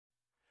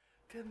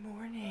Good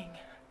morning.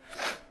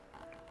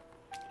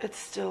 It's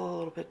still a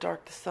little bit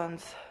dark. The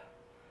sun's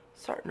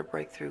starting to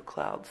break through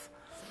clouds,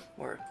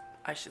 or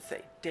I should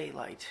say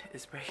daylight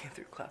is breaking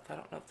through clouds. I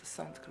don't know if the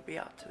sun's going to be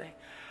out today.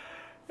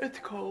 It's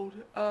cold.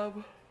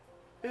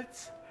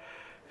 It's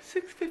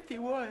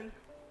 6:51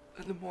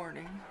 in the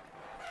morning.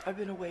 I've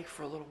been awake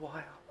for a little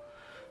while.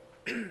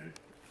 The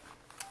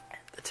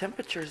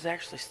temperature is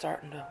actually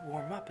starting to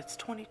warm up. It's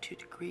 22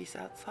 degrees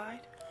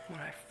outside. When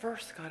I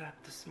first got up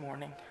this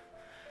morning,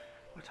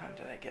 what time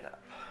did I get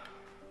up?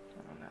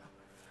 I don't know.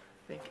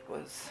 I think it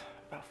was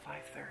about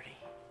 5:30,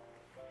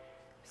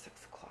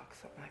 6 o'clock,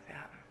 something like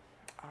that.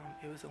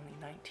 It was only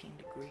 19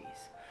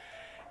 degrees.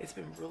 It's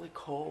been really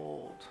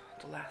cold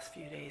the last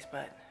few days,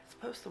 but it's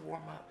supposed to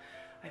warm up.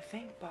 I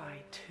think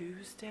by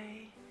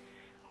Tuesday,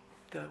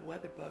 the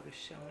weather bug is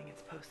showing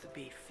it's supposed to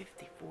be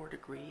 54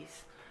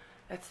 degrees.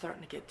 That's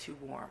starting to get too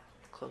warm,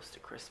 close to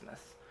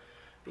Christmas.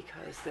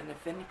 Because then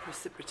if any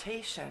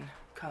precipitation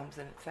comes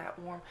and it's that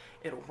warm,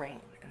 it'll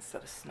rain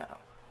instead of snow.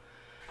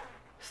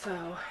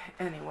 So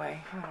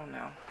anyway, I don't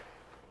know.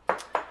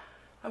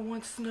 I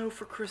want snow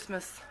for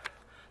Christmas.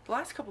 The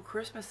last couple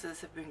Christmases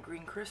have been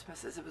green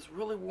Christmases. It was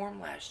really warm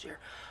last year.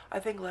 I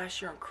think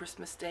last year on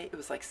Christmas Day, it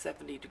was like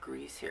 70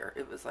 degrees here.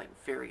 It was like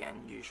very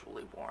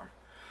unusually warm.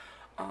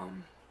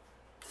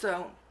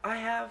 So I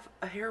have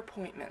a hair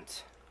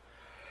appointment.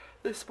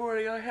 This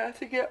morning I had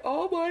to get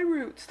all my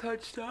roots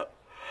touched up.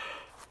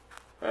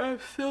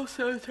 I'm still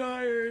so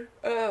tired.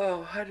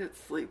 Oh, I didn't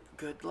sleep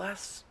good. The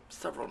last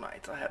several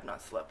nights I have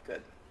not slept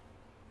good.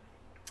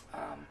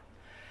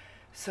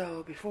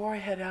 So before I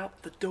head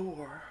out the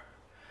door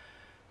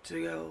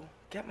to go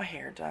get my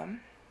hair done,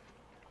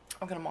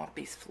 I'm gonna mop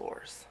these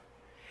floors.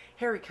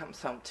 Harry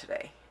comes home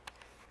today,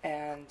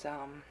 and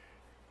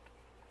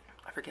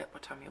I forget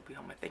what time he'll be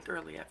home. I think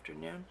early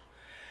afternoon.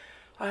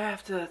 I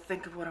have to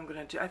think of what I'm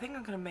gonna do. I think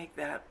I'm gonna make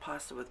that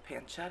pasta with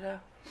pancetta.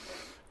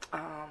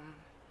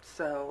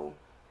 So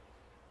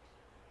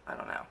I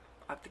don't know.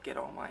 I have to get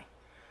all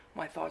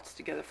my thoughts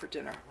together for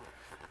dinner.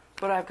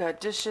 But I've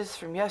got dishes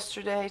from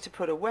yesterday to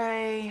put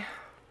away.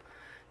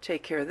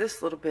 Take care of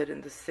this little bit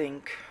in the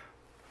sink.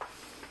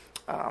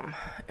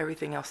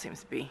 Everything else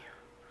seems to be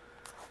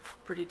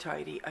pretty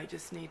tidy. I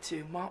just need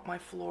to mop my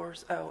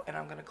floors. Oh, and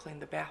I'm going to clean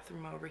the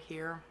bathroom over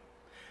here.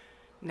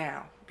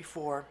 Now,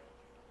 before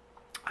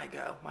I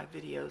go, my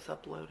video's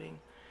uploading.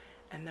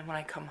 And then when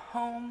I come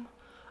home,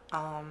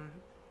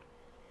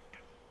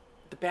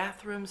 the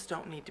bathrooms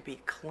don't need to be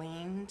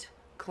cleaned.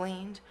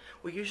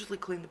 We usually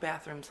clean the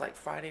bathrooms like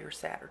Friday or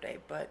Saturday,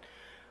 but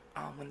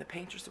when the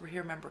painters were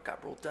here, remember, it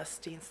got real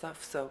dusty and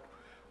stuff, so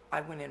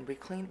I went and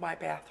re-cleaned my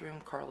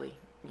bathroom. Carly,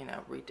 you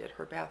know, redid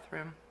her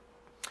bathroom.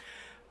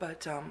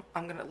 But I'm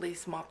gonna at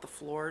least mop the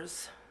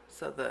floors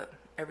so that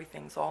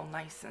everything's all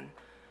nice and,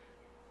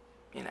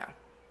 you know,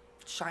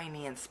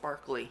 shiny and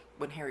sparkly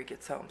when Harry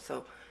gets home.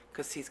 So,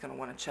 because he's going to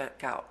want to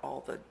check out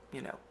all the,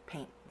 you know,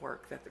 paint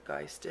work that the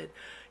guys did.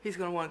 He's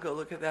going to want to go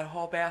look at that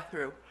whole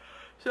bathroom.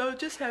 So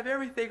just have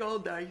everything all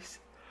nice.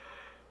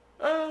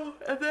 Oh,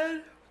 and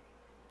then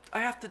I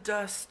have to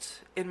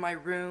dust in my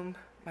room,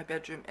 my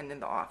bedroom, and in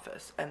the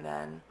office. And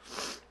then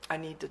I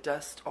need to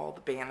dust all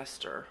the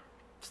banister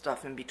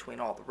stuff in between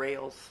all the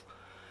rails.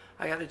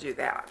 I got to do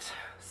that.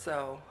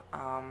 So,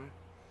 and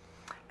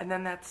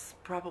then that's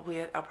probably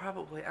it. I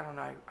don't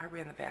know, I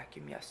ran the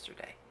vacuum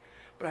yesterday,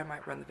 but I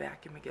might run the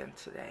vacuum again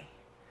today.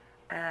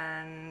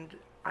 And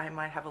I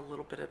might have a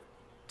little bit of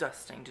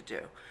dusting to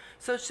do.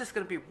 So it's just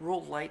going to be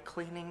real light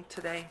cleaning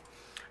today.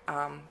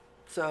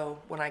 So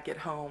when I get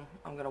home,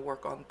 I'm going to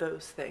work on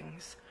those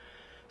things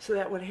so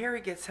that when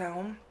Harry gets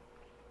home,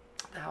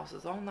 the house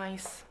is all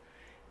nice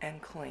and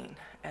clean.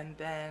 And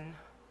then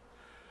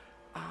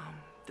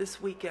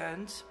this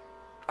weekend,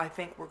 I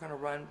think we're going to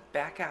run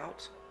back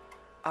out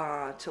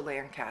to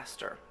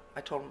Lancaster. I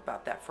told him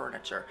about that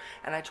furniture,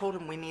 and I told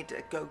him we need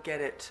to go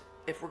get it.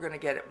 If we're going to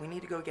get it, we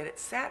need to go get it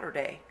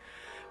Saturday,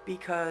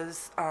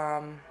 because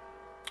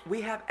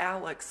we have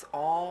Alex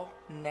all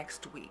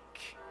next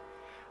week,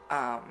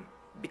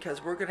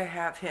 because we're going to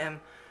have him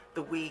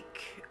the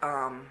week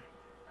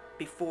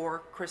before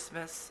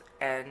Christmas,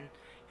 and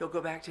he'll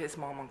go back to his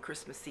mom on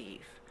Christmas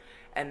Eve,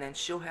 and then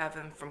she'll have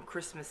him from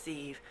Christmas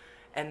Eve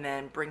and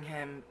then bring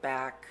him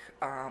back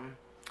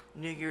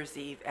New Year's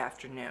Eve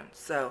afternoon.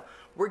 So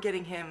we're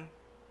getting him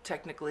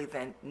technically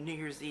then New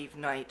Year's Eve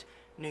night,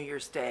 New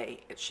Year's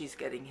Day, and she's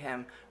getting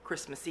him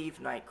Christmas Eve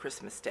night,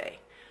 Christmas Day.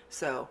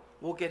 So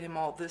we'll get him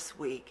all this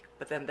week,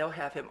 but then they'll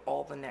have him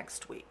all the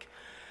next week.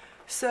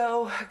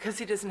 So, because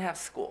he doesn't have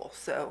school,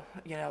 so,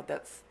 you know,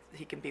 that's,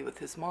 he can be with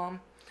his mom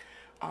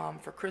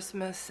for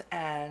Christmas.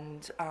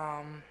 And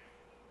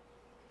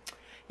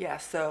yeah,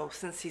 so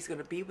since he's going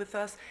to be with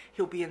us,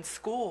 he'll be in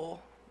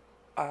school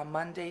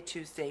Monday,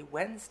 Tuesday,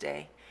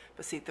 Wednesday,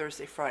 but see,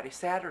 Thursday, Friday,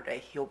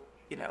 Saturday, he'll,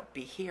 you know,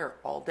 be here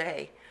all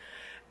day.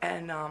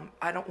 And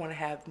I don't want to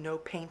have no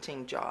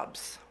painting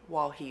jobs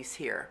while he's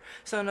here.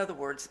 So in other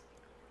words,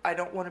 I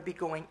don't want to be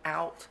going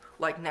out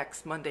like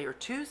next Monday or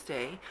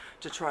Tuesday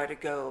to try to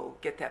go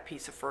get that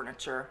piece of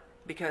furniture,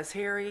 because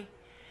Harry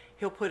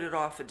he'll put it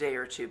off a day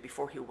or two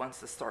before he wants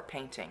to start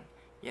painting,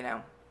 you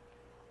know.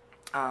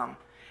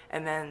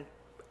 And then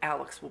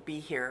Alex will be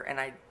here, and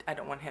I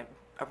don't want him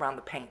around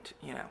the paint,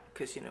 you know,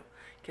 because, you know,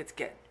 kids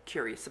get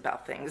curious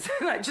about things.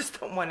 And I just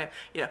don't want him,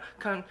 you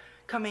know,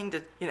 coming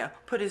to, you know,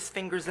 put his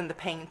fingers in the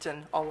paint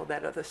and all of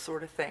that other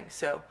sort of thing.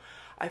 So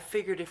I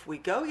figured if we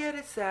go get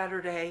it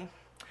Saturday,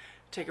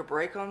 take a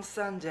break on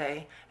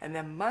Sunday, and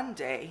then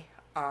Monday,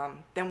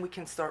 then we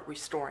can start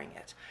restoring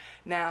it.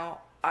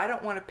 Now, I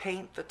don't want to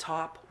paint the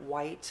top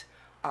white.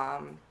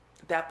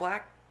 That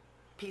black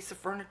piece of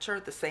furniture,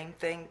 the same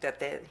thing that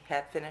they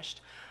had finished.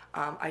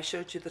 I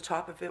showed you the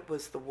top of it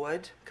was the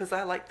wood, because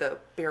I like the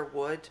bare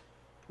wood,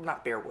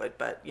 not bare wood,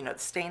 but, you know, the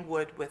stained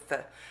wood with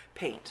the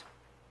paint.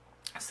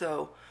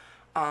 So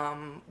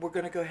we're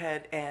going to go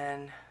ahead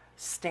and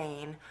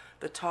stain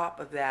the top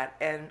of that,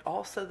 and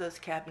also those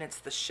cabinets,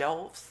 the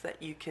shelves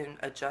that you can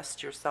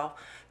adjust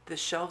yourself, the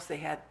shelves, they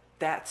had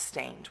that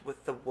stained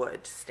with the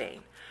wood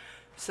stain.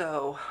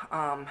 So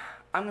I'm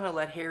going to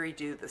let Harry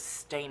do the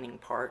staining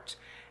part,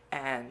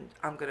 and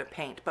I'm going to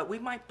paint. But we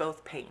might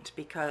both paint,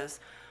 because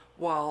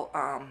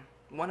while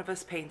one of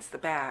us paints the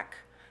back,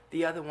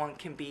 the other one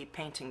can be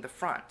painting the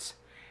front.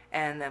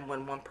 And then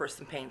when one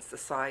person paints the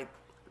side,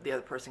 the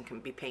other person can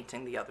be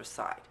painting the other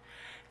side.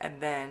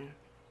 And then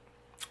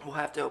we'll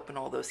have to open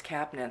all those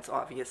cabinets,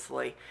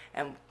 obviously,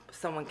 and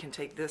someone can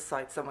take this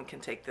side, someone can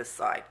take this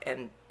side,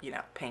 and, you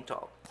know, paint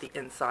all the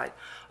inside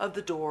of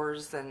the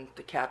doors and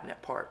the cabinet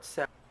parts.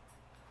 So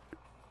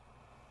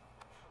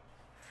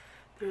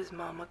there's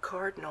Mama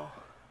Cardinal.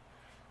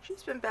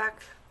 She's been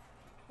back.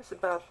 It's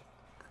about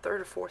the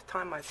third or fourth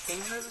time I've seen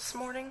her this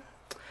morning.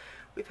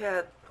 We've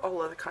had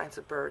all other kinds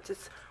of birds.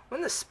 It's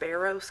when the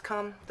sparrows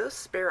come, those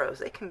sparrows,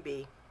 they can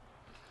be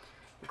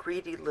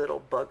greedy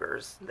little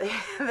buggers.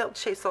 They'll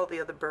chase all the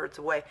other birds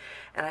away.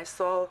 And I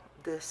saw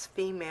this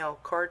female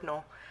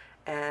cardinal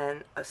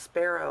and a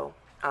sparrow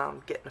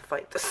get in a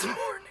fight this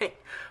morning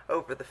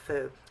over the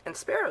food. And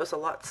sparrows a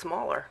lot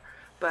smaller,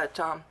 but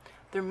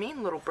they're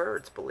mean little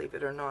birds, believe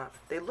it or not.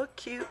 They look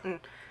cute, and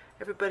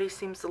everybody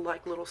seems to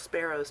like little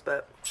sparrows,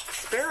 but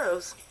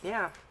sparrows,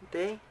 yeah,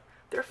 they're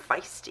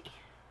feisty.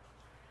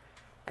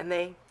 And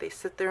they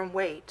sit there and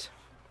wait.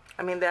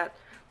 I mean, that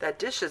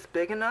dish is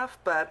big enough,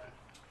 but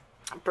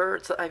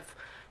birds, I've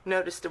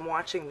noticed in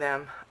watching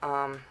them,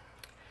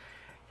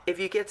 if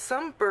you get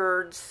some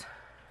birds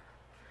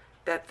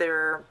that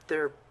they're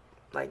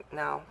like,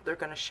 now they're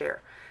going to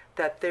share,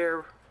 that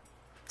their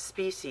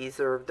species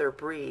or their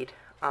breed,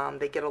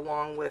 they get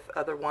along with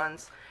other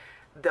ones,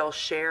 they'll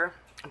share.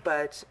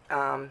 But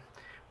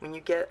when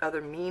you get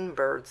other mean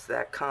birds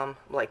that come,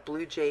 like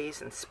blue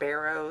jays and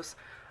sparrows,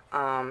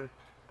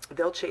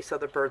 they'll chase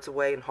other birds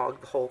away and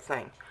hog the whole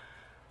thing.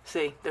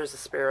 See, there's a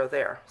sparrow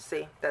there.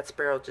 See, that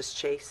sparrow just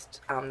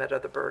chased that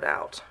other bird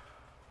out.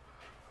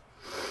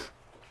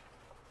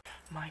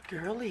 My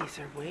girlies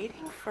are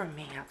waiting for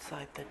me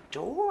outside the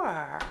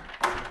door.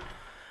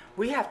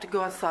 We have to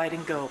go outside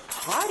and go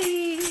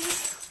potty.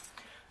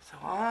 So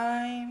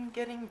I'm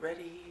getting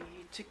ready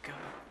to go.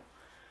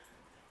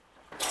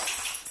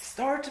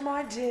 Start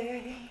my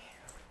day.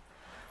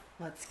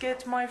 Let's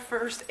get my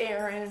first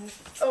errand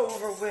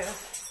over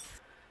with.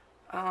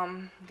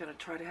 I'm gonna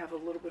try to have a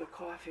little bit of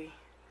coffee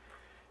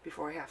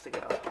before I have to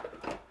go.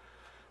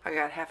 I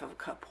got half of a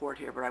cup poured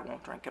here, but I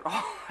won't drink it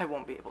all. I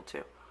won't be able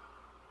to.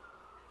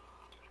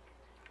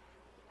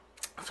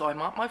 So I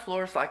mopped my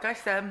floors, like I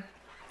said.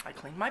 I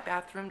cleaned my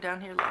bathroom down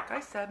here, like I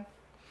said.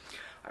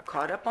 I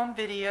caught up on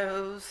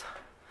videos,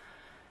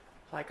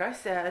 like I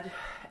said.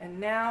 And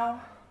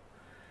now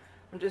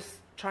I'm just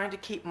trying to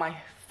keep my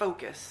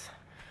focus.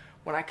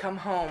 When I come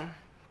home,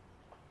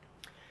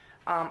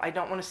 I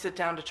don't want to sit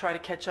down to try to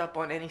catch up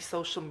on any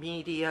social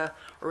media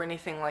or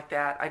anything like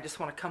that. I just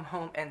want to come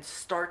home and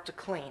start to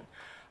clean.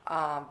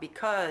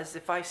 Because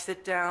if I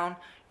sit down,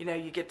 you know,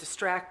 you get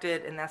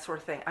distracted and that sort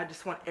of thing. I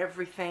just want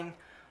everything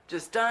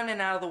just done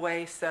and out of the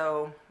way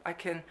so I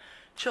can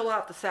chill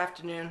out this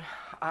afternoon,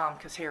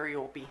 because Harry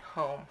will be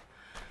home.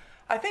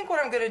 I think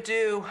what I'm going to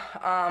do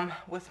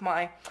with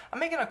I'm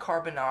making a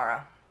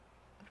carbonara.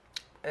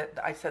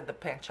 I said the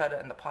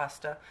pancetta and the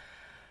pasta.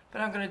 But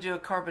I'm going to do a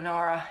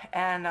carbonara,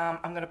 and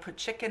I'm going to put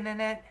chicken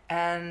in it,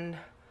 and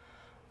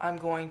I'm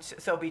going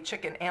to, so it'll be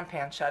chicken and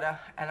pancetta,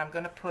 and I'm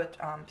going to put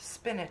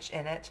spinach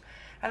in it,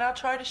 and I'll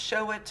try to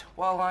show it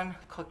while I'm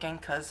cooking,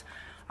 because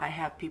I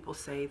have people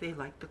say they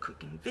like the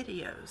cooking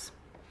videos.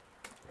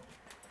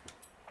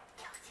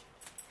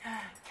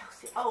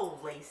 Kelsey, oh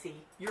Lacey,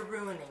 you're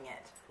ruining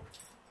it.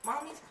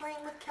 Mommy's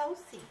playing with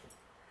Kelsey.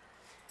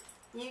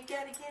 You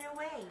gotta get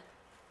away.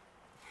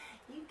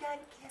 You gotta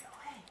get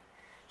away.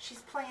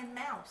 She's playing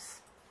mouse.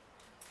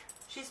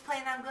 She's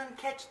playing I'm going to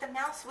catch the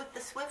mouse with the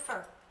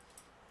Swiffer.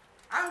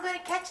 I'm going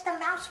to catch the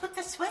mouse with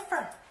the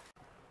Swiffer.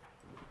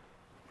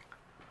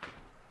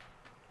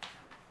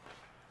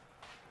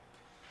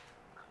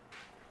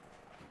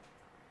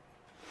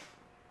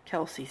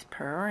 Kelsey's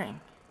purring.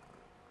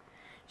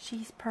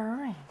 She's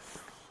purring.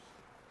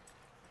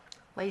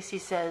 Lacey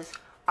says,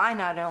 I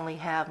not only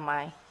have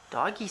my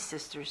doggy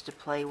sisters to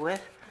play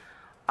with,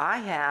 I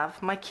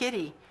have my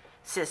kitty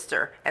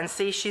sister. And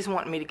see, she's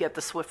wanting me to get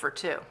the Swiffer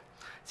too.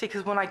 See,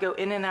 because when I go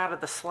in and out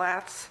of the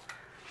slats,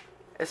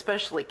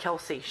 especially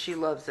Kelsey, she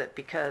loves it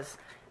because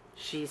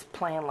she's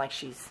playing like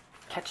she's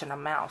catching a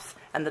mouse.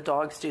 And the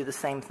dogs do the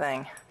same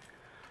thing.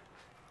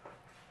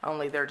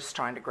 Only they're just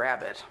trying to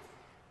grab it.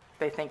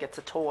 They think it's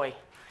a toy.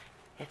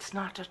 It's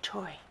not a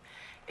toy.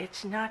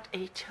 It's not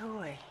a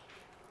toy.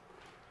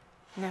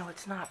 No,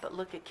 it's not. But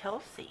look at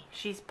Kelsey.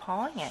 She's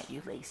pawing at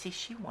you, Lacey.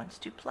 She wants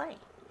to play.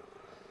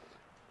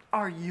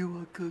 Are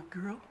you a good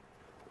girl?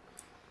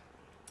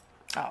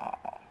 Oh,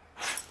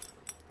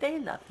 they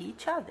love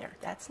each other.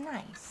 That's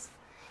nice.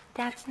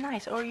 That's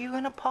nice. Are you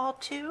going to paw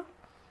too?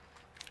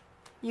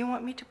 You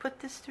want me to put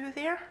this through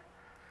there?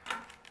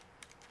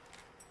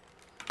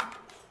 All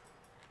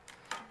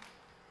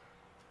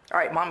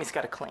right, Mommy's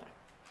got to clean.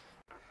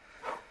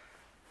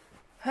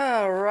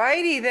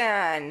 Alrighty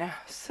then.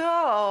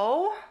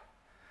 So,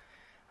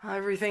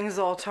 everything's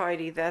all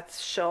tidy. That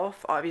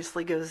shelf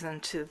obviously goes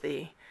into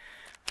the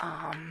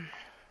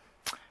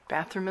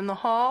bathroom in the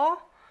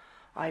hall.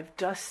 I've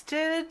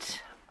dusted.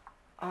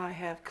 I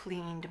have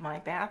cleaned my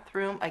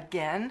bathroom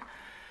again.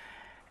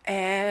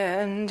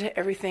 And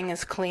everything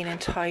is clean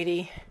and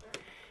tidy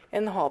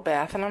in the hall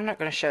bath. And I'm not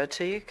going to show it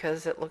to you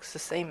because it looks the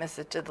same as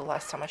it did the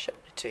last time I showed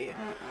it to you.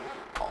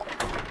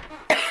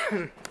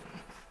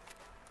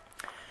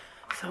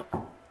 So,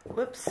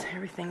 whoops,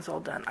 everything's all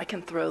done. I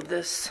can throw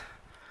this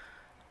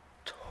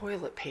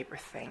toilet paper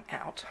thing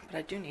out, but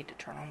I do need to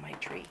turn on my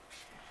tree.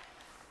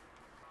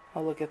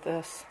 Oh, look at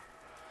this.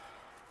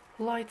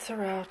 Lights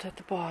are out at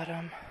the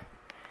bottom,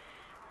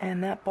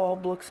 and that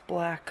bulb looks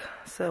black,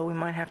 so we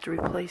might have to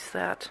replace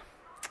that.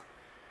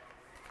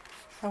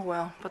 Oh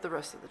well, but the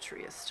rest of the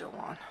tree is still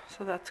on,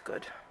 so that's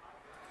good.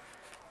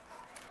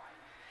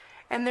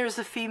 And there's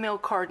a female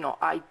cardinal.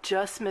 I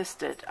just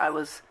missed it. I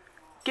was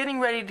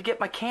getting ready to get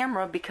my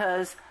camera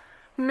because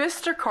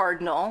Mr.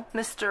 Cardinal,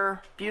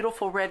 Mr.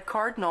 Beautiful Red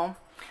Cardinal,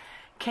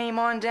 came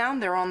on down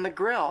there on the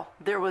grill.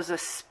 There was a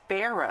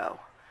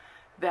sparrow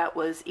that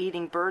was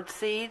eating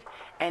birdseed,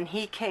 and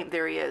he came,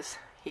 there he is,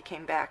 he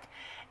came back,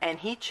 and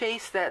he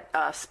chased that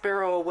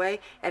sparrow away,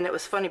 and it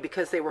was funny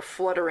because they were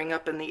fluttering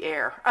up in the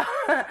air.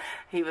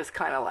 He was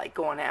kind of like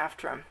going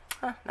after him.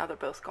 Now they're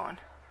both gone.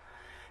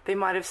 They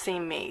might have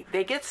seen me.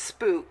 They get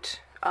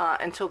spooked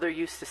until they're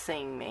used to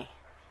seeing me.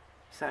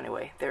 So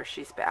anyway, there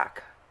she's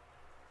back.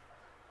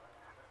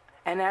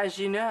 And as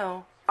you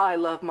know, I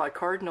love my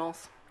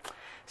cardinals.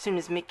 As soon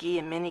as Mickey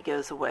and Minnie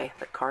goes away,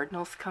 the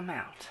cardinals come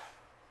out.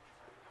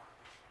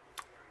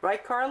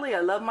 Right, Carly? I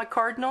love my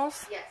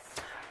cardinals?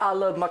 Yes. I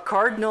love my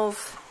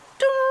cardinals.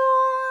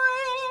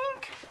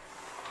 Doink!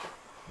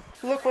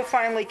 Look what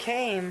finally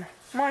came.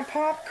 My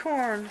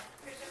popcorn.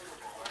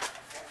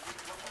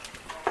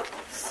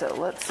 So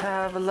let's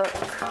have a look.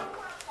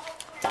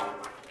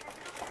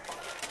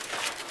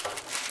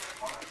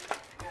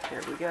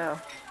 Here we go.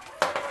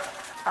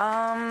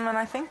 And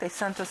I think they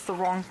sent us the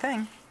wrong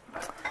thing.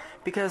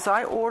 Because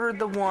I ordered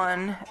the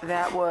one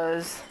that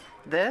was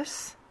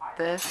this,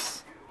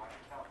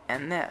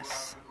 and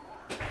this.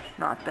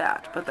 Not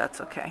that, but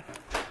that's okay.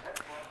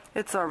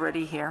 It's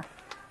already here.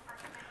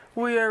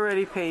 We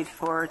already paid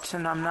for it,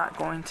 and I'm not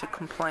going to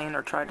complain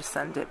or try to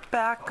send it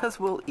back, because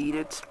we'll eat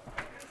it.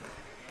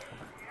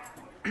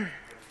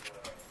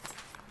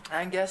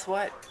 And guess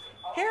what?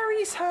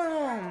 Harry's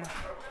home!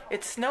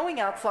 It's snowing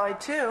outside,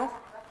 too.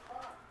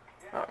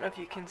 I don't know if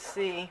you can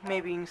see.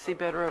 Maybe you can see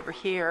better over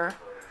here.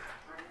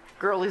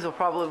 Girlies will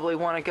probably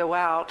want to go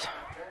out.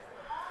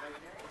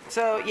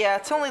 So, yeah,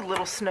 it's only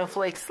little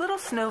snowflakes, little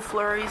snow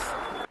flurries.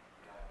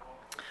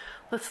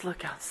 Let's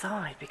look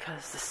outside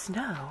because the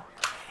snow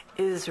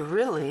is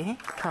really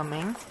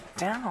coming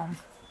down.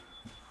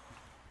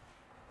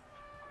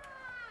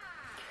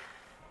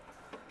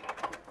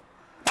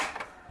 I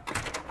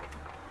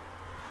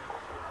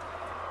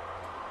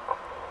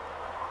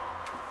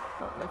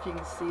don't know if you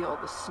can see all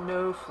the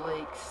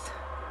snowflakes.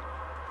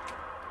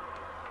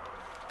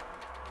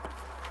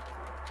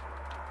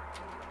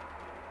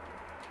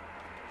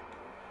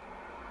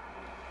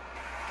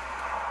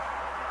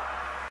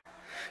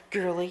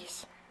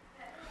 Girlies,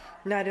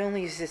 not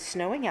only is it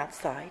snowing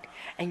outside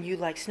and you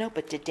like snow,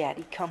 but did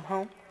Daddy come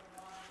home?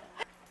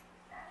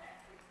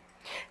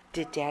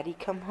 Did Daddy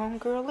come home,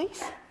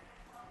 girlies?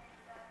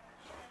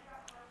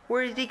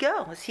 Where did he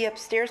go? Is he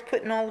upstairs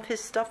putting all of his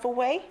stuff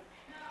away?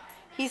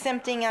 He's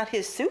emptying out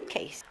his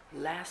suitcase.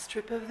 Last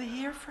trip of the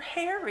year for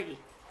Harry.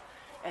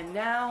 And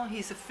now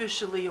he's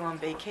officially on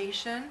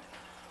vacation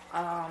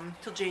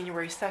till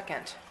January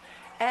 2nd.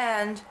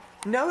 And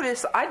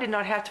notice I did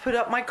not have to put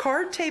up my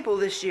card table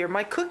this year,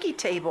 my cookie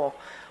table.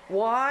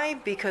 Why?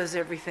 Because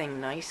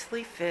everything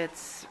nicely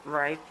fits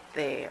right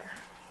there.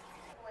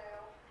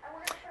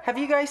 Have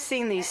you guys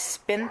seen these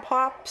spin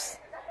pops?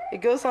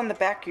 It goes on the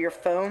back of your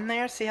phone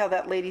there. See how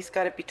that lady's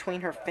got it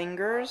between her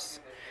fingers?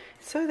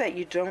 So that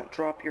you don't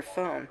drop your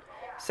phone.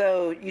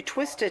 So you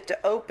twist it to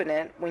open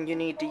it when you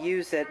need to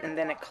use it, and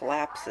then it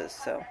collapses.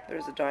 So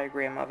there's a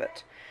diagram of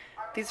it.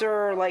 These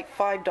are like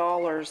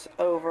 $5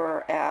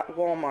 over at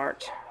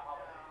Walmart.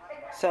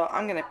 So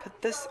I'm going to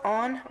put this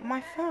on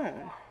my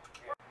phone.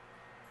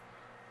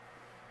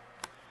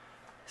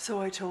 So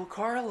I told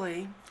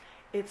Carly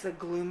it's a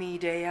gloomy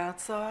day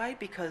outside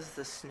because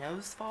the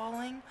snow's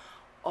falling.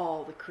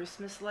 All the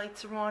Christmas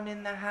lights are on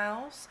in the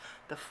house.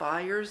 The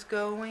fire's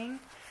going.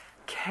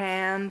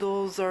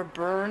 Candles are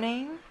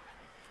burning.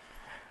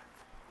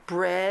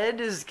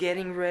 Bread is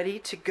getting ready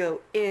to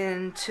go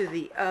into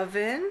the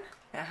oven.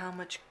 Now how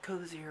much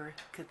cozier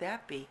could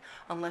that be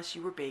unless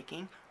you were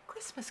baking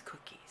Christmas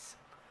cookies?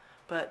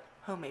 But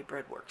homemade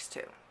bread works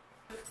too.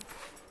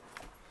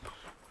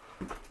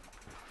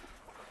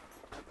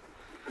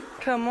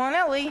 Come on,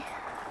 Ellie.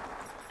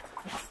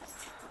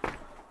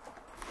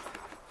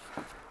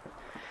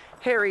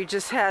 Harry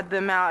just had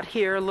them out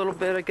here a little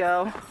bit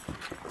ago,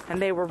 and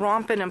they were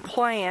romping and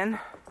playing.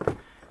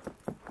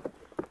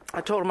 I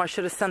told him I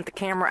should have sent the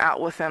camera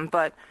out with him,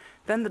 but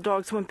then the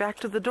dogs went back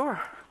to the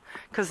door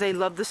because they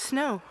love the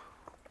snow.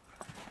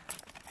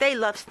 They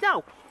love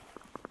snow.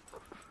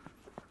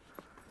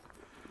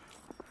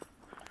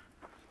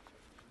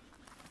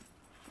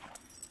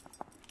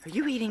 Are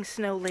you eating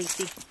snow,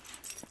 Lacey?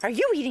 Are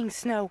you eating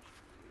snow?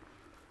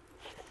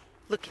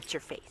 Look at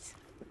your face.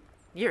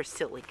 You're a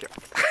silly girl.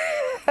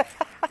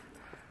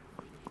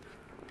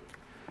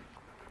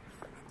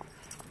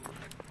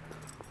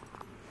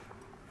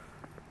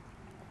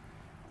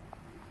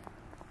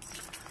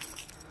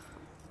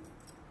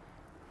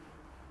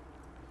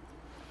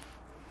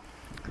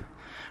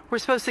 We're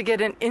supposed to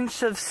get an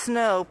inch of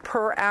snow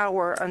per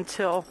hour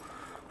until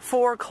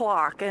 4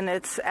 o'clock, and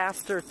it's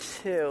after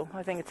 2.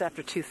 I think it's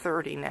after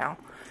 2:30 now.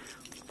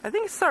 I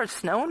think it started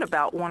snowing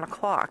about 1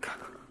 o'clock.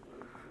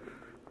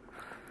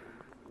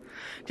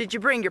 Did you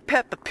bring your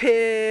Peppa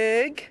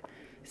Pig?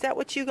 Is that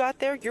what you got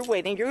there? You're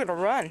waiting. You're going to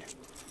run.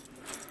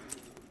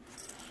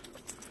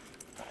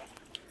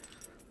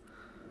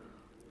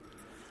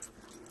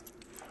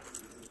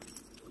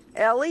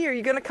 Ellie, are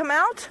you going to come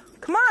out?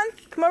 Come on.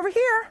 Come over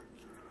here.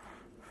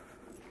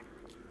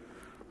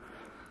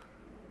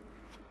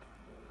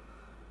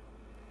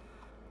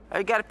 Oh,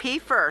 you got to pee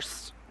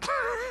first.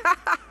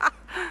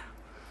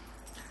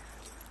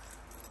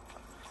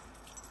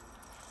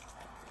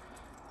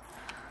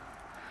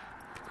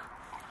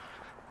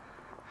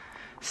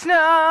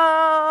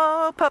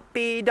 Snow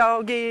puppy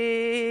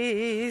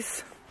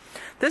doggies.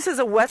 This is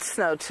a wet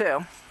snow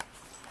too.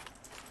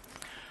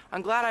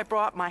 I'm glad I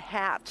brought my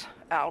hat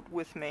out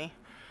with me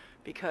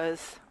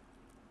because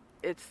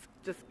it's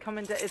just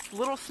coming down. It's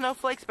little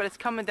snowflakes, but it's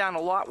coming down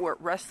a lot where it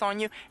rests on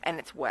you, and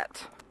it's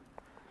wet.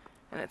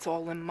 And it's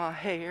all in my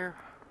hair.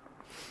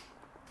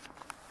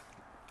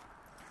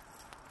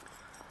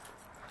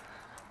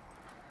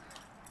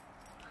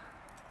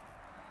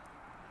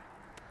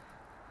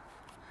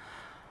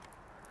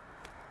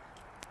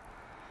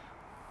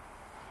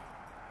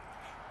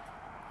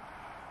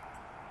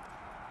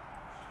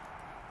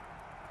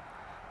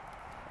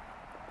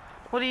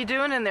 What are you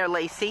doing in there,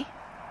 Lacey?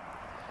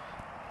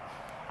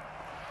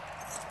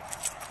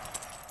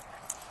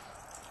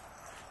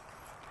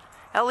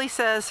 Ellie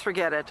says,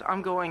 forget it,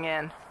 I'm going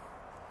in.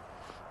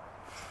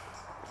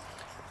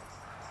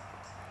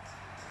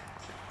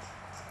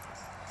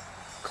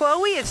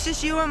 Chloe, it's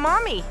just you and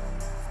Mommy.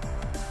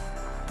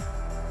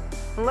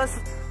 Unless,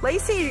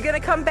 Lacey, are you gonna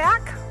come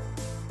back?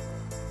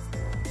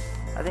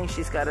 I think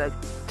she's gotta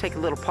take a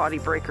little potty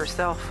break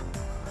herself.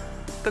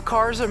 The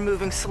cars are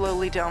moving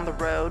slowly down the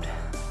road.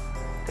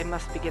 They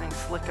must be getting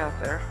slick out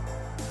there.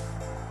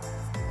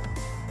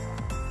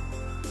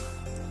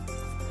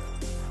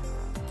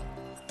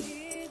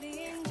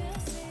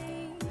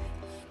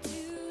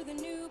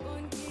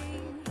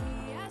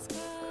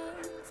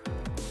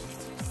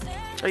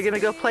 Are you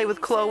gonna go play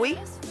with Chloe?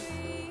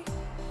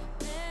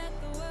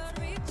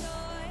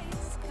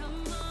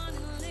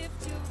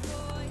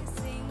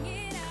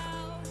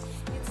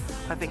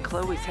 I think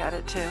Chloe's had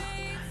it too.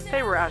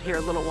 They were out here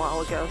a little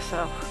while ago,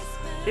 so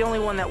the only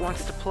one that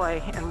wants to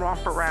play and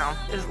romp around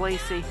is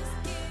Lacey.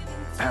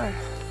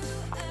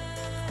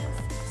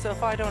 So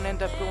if I don't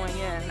end up going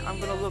in, I'm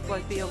gonna look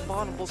like the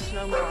abominable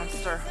snow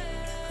monster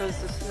because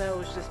the snow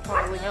is just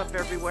piling up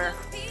everywhere.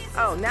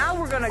 Oh, now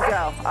we're gonna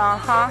go.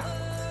 Uh-huh.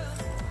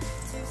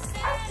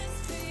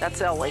 That's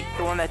Ellie,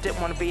 the one that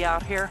didn't want to be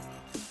out here.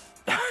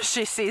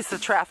 She sees the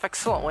traffic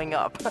slowing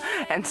up,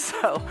 and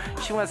so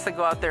she wants to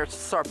go out there and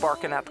start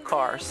barking at the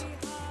cars.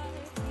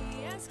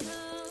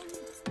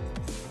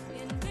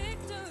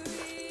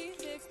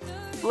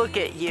 Look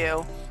at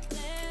you.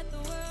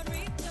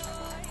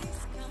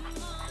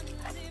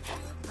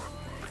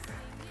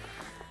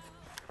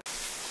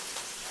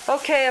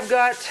 Okay, I've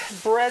got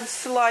bread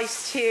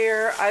sliced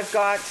here. I've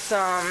got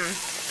some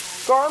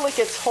garlic.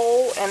 It's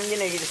whole, and you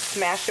know, you just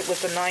smash it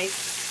with a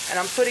knife. And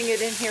I'm putting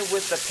it in here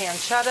with the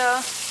pancetta.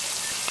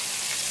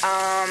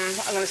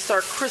 I'm going to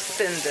start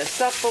crisping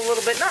this up a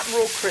little bit. Not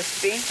real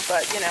crispy,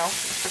 but you know,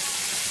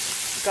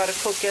 got to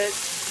cook it.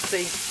 So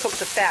you cook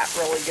the fat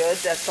really good.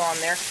 That's on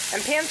there.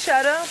 And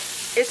pancetta,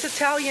 it's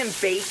Italian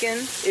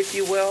bacon, if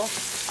you will.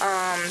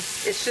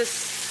 It's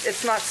just,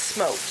 it's not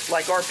smoked.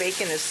 Like our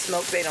bacon is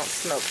smoked. They don't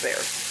smoke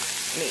their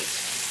meat.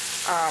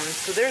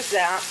 So there's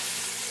that.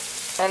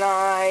 And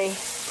I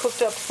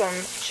cooked up some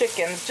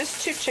chicken,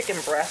 just 2 chicken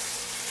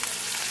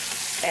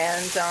breasts.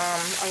 And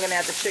I'm going to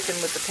add the chicken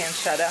with the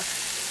pancetta.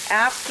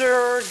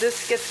 After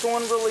this gets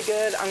going really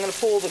good, I'm going to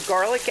pull the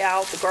garlic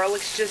out. The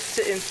garlic's just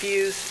to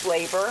infuse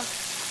flavor.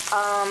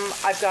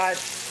 I've got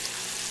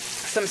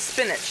some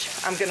spinach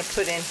I'm going to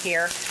put in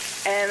here.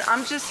 And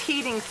I'm just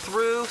heating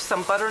through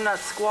some butternut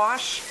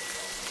squash.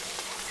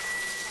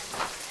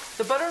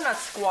 The butternut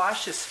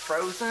squash is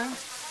frozen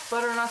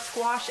butternut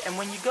squash, and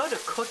when you go to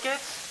cook it,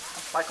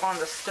 like on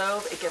the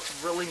stove, it gets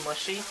really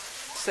mushy.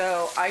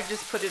 So I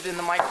just put it in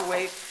the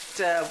microwave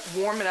to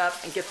warm it up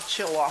and get the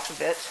chill off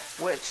of it,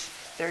 which,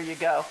 there you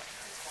go.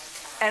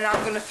 And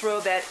I'm going to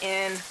throw that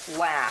in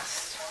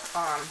last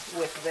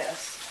with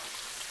this.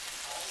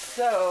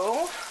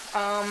 So,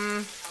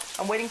 I'm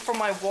waiting for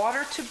my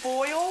water to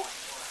boil.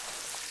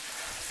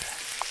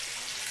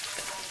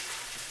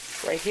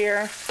 Right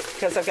here,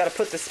 because I've got to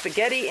put the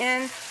spaghetti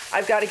in.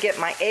 I've got to get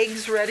my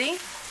eggs ready.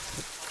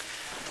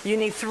 You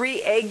need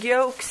 3 egg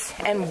yolks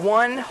and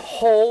 1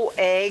 whole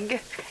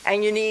egg,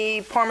 and you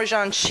need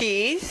Parmesan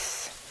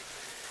cheese.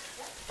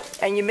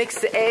 And you mix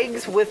the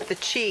eggs with the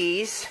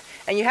cheese,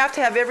 and you have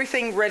to have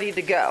everything ready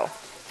to go.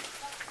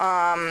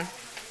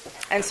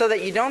 And so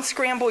that you don't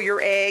scramble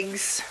your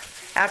eggs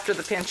after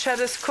the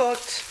pancetta's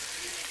cooked,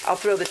 I'll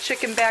throw the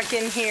chicken back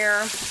in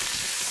here.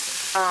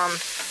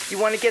 You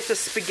want to get the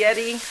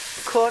spaghetti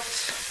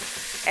cooked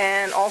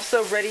and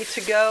also ready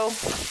to go.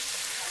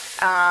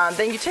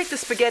 Then you take the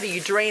spaghetti,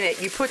 you drain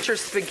it, you put your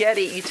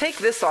spaghetti, you take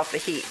this off the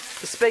heat.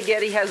 The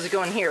spaghetti has to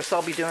go in here, so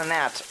I'll be doing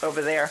that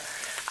over there.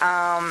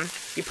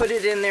 You put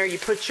it in there, you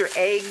put your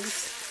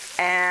eggs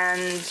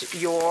and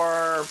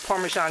your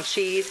Parmesan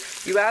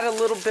cheese. You add a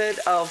little bit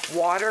of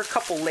water, a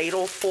couple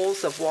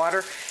ladlefuls of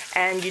water,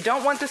 and you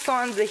don't want this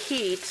on the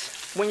heat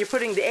when you're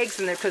putting the eggs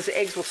in there because the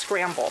eggs will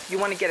scramble. You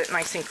want to get it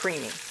nice and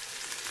creamy.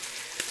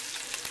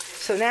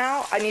 So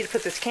now I need to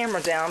put this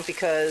camera down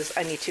because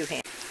I need 2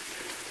 hands.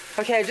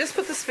 Okay, I just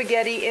put the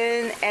spaghetti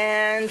in,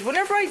 and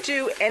whenever I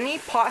do any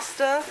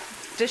pasta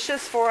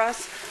dishes for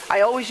us, I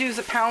always use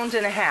 1.5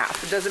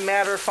 pounds. It doesn't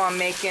matter if I'm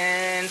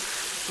making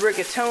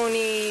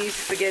rigatoni,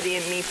 spaghetti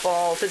and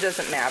meatballs, it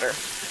doesn't matter.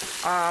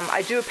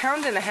 I do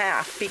 1.5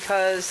 pounds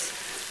because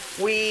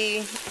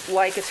we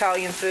like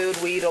Italian food.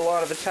 We eat a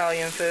lot of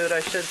Italian food, I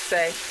should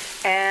say.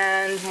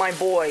 And my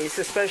boys,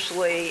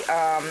 especially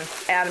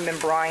Adam and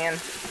Brian,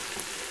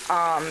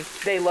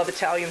 they love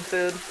Italian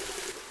food.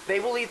 They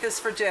will eat this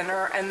for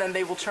dinner, and then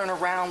they will turn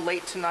around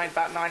late tonight,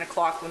 about 9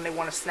 o'clock, when they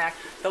want a snack.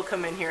 They'll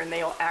come in here and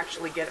they'll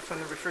actually get it from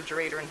the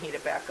refrigerator and heat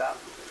it back up.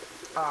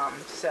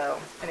 So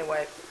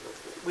anyway,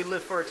 we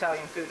live for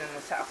Italian food in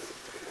this house.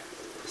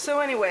 So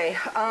anyway,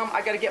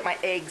 I got to get my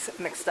eggs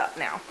mixed up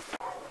now.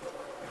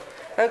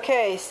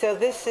 Okay, so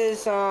this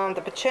is the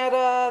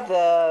pancetta,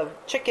 the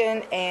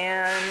chicken,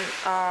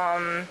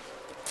 and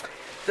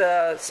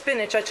the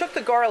spinach. I took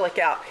the garlic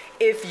out.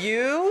 If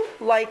you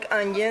like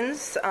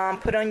onions,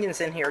 put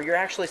onions in here. You're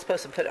actually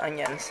supposed to put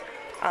onions,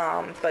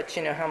 but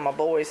you know how my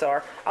boys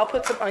are. I'll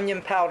put some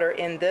onion powder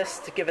in this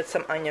to give it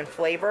some onion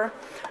flavor.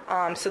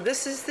 So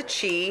this is the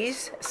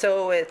cheese.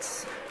 So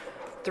it's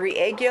 3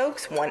 egg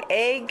yolks, 1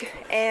 egg,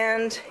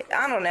 and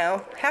I don't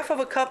know, half of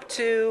a cup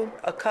to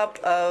a cup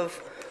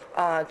of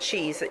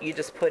cheese that you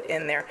just put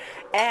in there.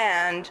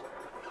 And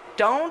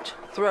don't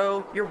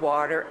throw your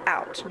water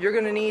out. You're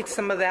going to need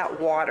some of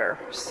that water.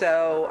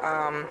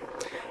 So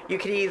you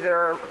could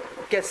either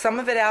get some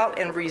of it out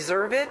and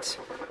reserve it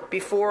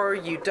before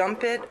you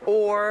dump it,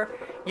 or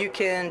you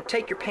can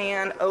take your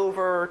pan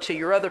over to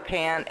your other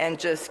pan and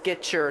just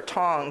get your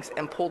tongs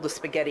and pull the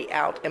spaghetti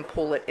out and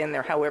pull it in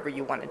there however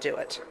you want to do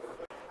it.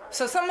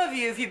 So some of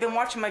you, if you've been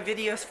watching my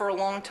videos for a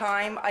long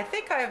time, I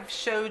think I've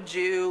showed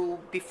you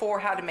before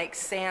how to make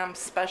Sam's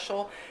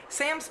Special.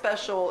 Sam's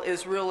Special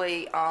is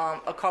really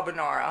a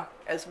carbonara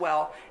as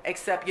well,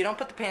 except you don't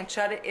put the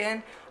pancetta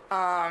in.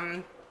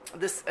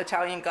 This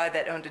Italian guy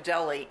that owned a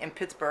deli in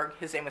Pittsburgh,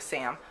 his name was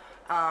Sam,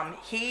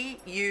 he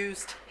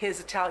used his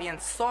Italian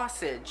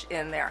sausage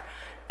in there.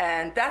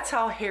 And that's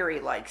how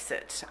Harry likes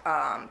it.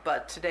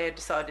 But today I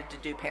decided to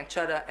do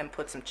pancetta and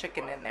put some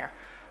chicken in there.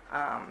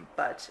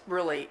 But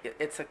really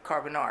it's a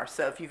carbonara,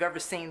 so if you've ever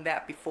seen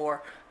that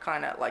before,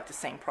 kind of like the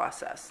same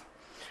process.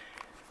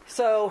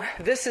 So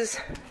this is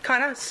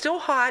kind of still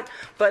hot,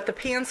 but the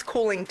pan's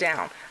cooling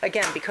down,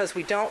 again because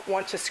we don't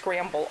want to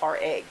scramble our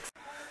eggs.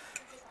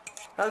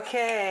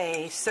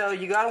 Okay, so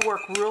you got to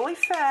work really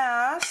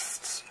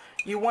fast.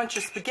 You want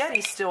your spaghetti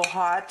still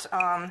hot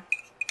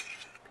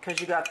because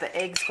you got the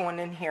eggs going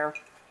in here,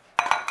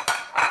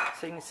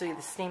 so you can see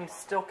the steam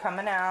still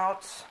coming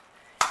out.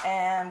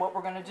 And what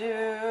we're going to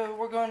do,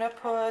 we're going to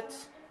put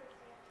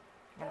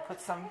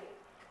some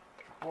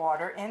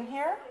water in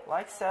here,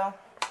 like so.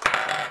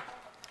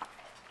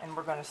 And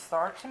we're going to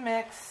start to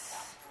mix.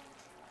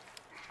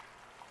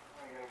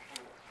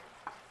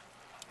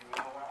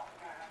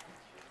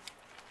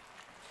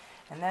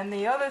 And then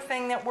the other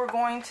thing that we're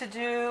going to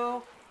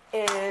do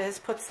is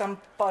put some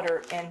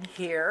butter in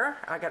here.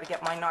 I got to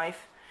get my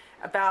knife.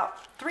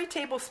 about 3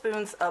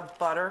 tablespoons of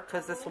butter,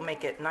 because this will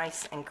make it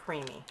nice and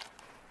creamy.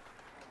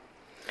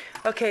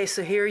 Okay,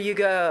 so here you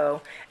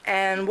go.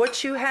 And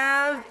what you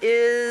have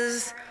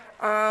is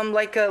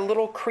like a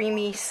little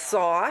creamy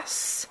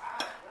sauce.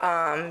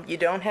 You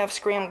don't have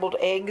scrambled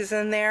eggs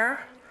in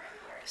there.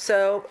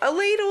 So a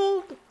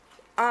ladle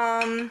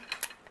and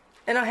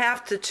a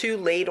half to 2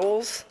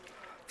 ladles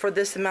for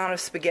this amount of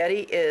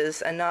spaghetti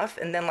is enough.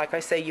 And then, like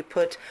I say, you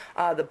put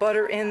the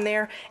butter in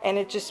there, and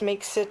it just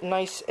makes it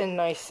nice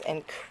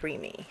and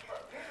creamy.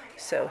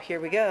 So here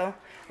we go.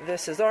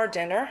 This is our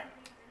dinner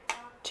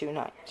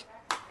tonight.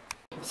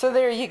 So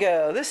there you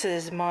go. This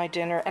is my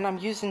dinner, and I'm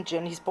using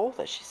Jenny's bowl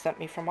that she sent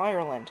me from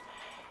Ireland.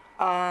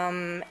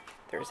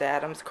 There's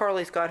Adam's.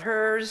 Carly's got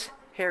hers.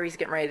 Harry's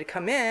getting ready to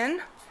come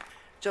in.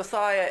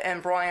 Josiah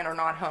and Brian are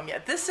not home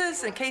yet. This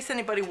is, in case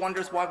anybody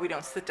wonders why we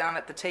don't sit down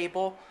at the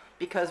table,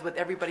 because with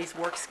everybody's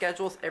work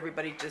schedules,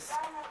 everybody just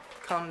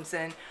comes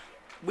in.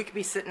 We could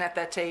be sitting at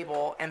that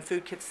table and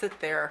food could sit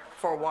there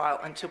for a while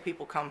until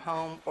people come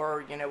home,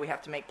 or, you know, we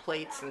have to make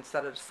plates and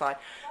set it aside.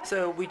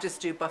 So we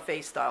just do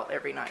buffet style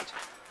every night.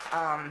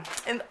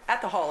 And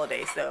at the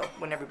holidays, though,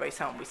 when everybody's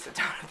home, we sit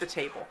down at the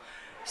table.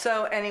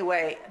 So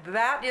anyway,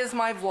 that is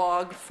my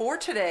vlog for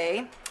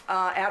today.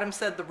 Adam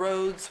said the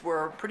roads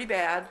were pretty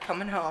bad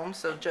coming home,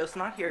 so Joe's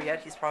not here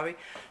yet. He's probably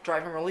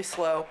driving really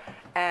slow.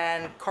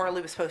 And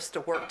Carly was supposed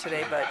to work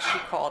today, but she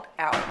called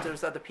out.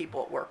 There's other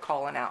people at work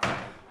calling out.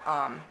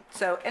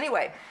 So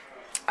anyway,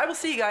 I will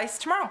see you guys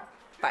tomorrow.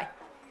 Bye.